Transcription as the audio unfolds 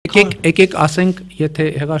Եկեք ասենք, եթե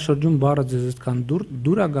հեղաշրջում բառը ձեզ այդքան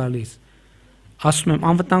դուր է գալիս, ասում եմ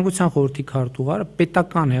անվտանգության խորհրդի քարտուղարը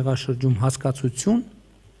պետական հեղաշրջում հասկացություն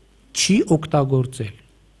չի օգտագործել,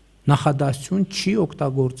 նախադասություն չի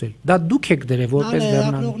օգտագործել, դա դուք եք դրել որպես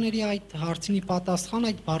վերնագրով։ Լրագրողների այդ հարցինի պատասխան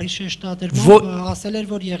այդ բառի շեշտադրմամբ ասել էր,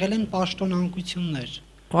 որ եղել են պաշտոնանկություններ։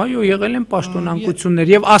 Այո, եղել են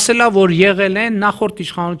պաշտոնանկություններ եւ ասելա, որ եղել են նախորդ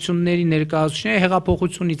իշխանությունների ներկայացուցիչները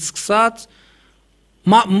հեղափոխությունից սկսած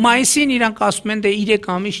մայիսին իրանք ասում են դե 3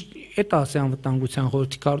 ամիս էդ ասի անվտանգության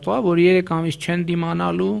խորհրդի քարտուղարը, որ 3 ամիս չեն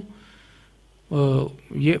դիմանալու,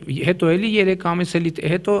 հետո էլի 3 ամիս էլի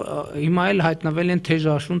հետո հիմա էլ հայտնվել են թեժ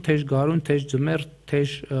աշուն, թեժ գարուն, թեժ ձմեռ,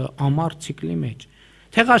 թեժ ամառ ցիկլի մեջ։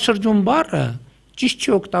 Հեղաշրջում բառը ճիշտ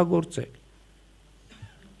չի օգտագործել։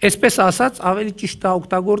 Այսպես ասած, ավելի ճիշտ է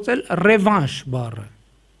օգտագործել ռևանշ բառը,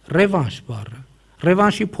 ռևանշ բառը։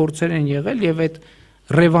 Ռևանշի փորձեր են եղել եւ այդ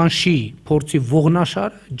ռևանշի փորձի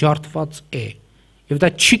ողնաշարը ջարդված է եւ դա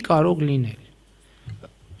չի կարող լինել։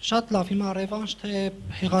 Շատ լավ, հիմա ռևանշ թե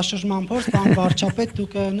հեղաշրջման փորձ, պարոն վարչապետ,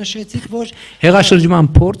 դուք նշեցիք, որ հեղաշրջման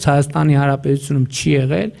փորձ Հայաստանի Հանրապետությունում չի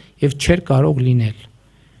եղել եւ չէր կարող լինել։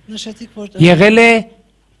 Նշեցիք, որ եղել է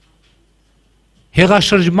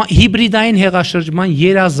հեղաշրջման հիբրիդային հեղաշրջման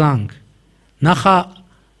երազանք,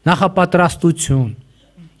 նախապատրաստություն,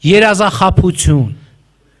 երազախաբություն,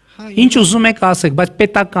 ինչ ուզում եք ասեք, բայց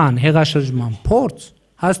պետական հեղաշրջման փորձ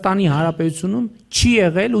Հայաստանի Հանրապետությունում չի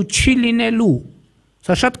եղել ու չի լինելու,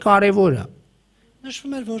 սա շատ կարևոր է։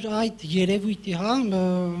 Նշվում էր, որ այդ երևույթի,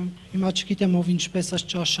 հիմա չգիտեմ ով ինչպես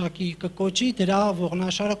ճաշակի կկոչի, դրա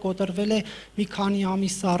ողնաշարը կոտրվել է մի քանի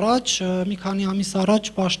ամիս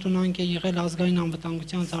առաջ պաշտոնանկ է եղել ազգային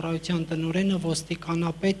անվտանգության ծառայության տնօրենը,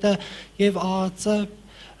 ոստիկանապետը եւ ԱԱԾ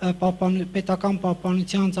պետական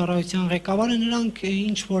պահպանության ծառայության ղեկավարը, նրանք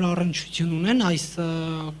ինչ որ առնչություն ունեն այս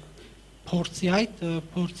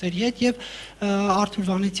փորձերի հետ եւ Արթուր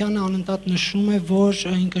Վանեցյանը անընդհատ նշում է, որ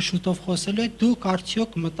ինքը շուտով խոսելու է, դուք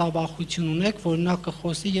արդյոք մտավախություն ունեք, որ նա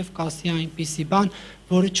կխոսի եւ կասի այնպիսի բան,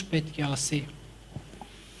 որը չպետք է ասի։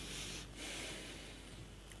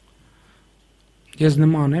 Ես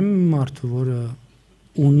նման եմ մարդու, որը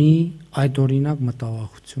ունի այդ օրինակ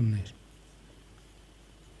մտավախություններ։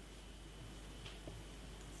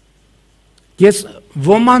 Ես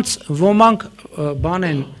ոմանք բան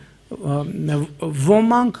են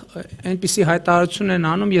ոմանք այնպիսի հայտարարություն են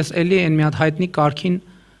անում, ես էլի են մի հատ հայտնի կարգին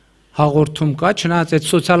հաղորդում կա, չնայած այդ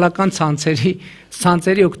սոցիալական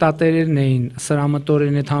ցանցերի օգտատերերն էին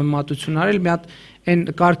սրամտորեն այդ համեմատություն արել, մի հատ այն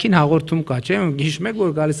կարգին հաղորդում կա, չէ՞, հիշում եք,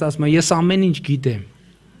 որ գալիս ասում է, ես ամեն ինչ գիտեմ։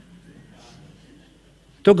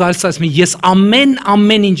 Հետո գալիս ասում է, ես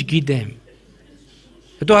ամեն ինչ գիտեմ։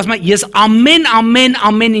 Հետո ասում է, ես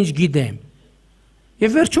ամեն ինչ գիտեմ։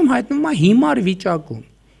 Եվ վերջում հայտնվում է հիմար վիճակում։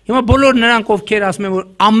 Հիմա բոլոր նրանք, ովքեր ասում են, որ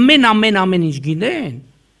ամեն ինչ գիտեն,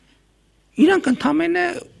 իրանք ընդամենը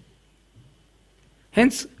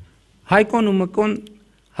հենց Հայկոն ու Մկոն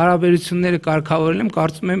հարաբերությունները կարգավորել եմ,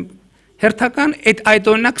 կարծում եմ, հերթական այդ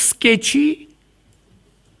օրինակ սքեչի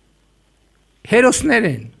հերոսներ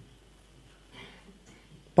են։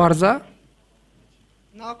 Պարզա։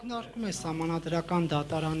 Նա ակնարկում է սահմանադրական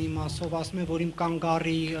դատարանի մասով, ասում է, որ իմ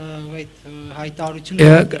կանգառի այդ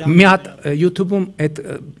հայտարարությունը մի հատ YouTube-ում այդ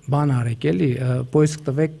բան արեք, էլի, պոիսկ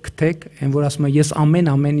տվեք, գտեք, այն որ ասում է ես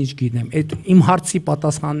ամեն ինչ գիտեմ, այդ իմ հարցի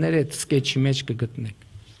պատասխանները այդ սկեչի մեջ կգտնեք։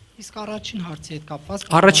 Իսկ առաջին հարցի հետ կապված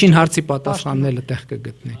առաջին հարցի պատասխանները տեղ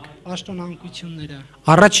կգտնեք։ Պաշտոնանկությունները։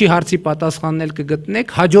 Առաջի հարցի պատասխաններ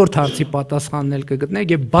կգտնեք, հաջորդ հարցի պատասխաններ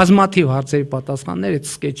կգտնեք եւ բազմաթիվ հարցերի պատասխաններ այդ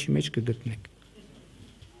սկեչի մեջ կգտնեք։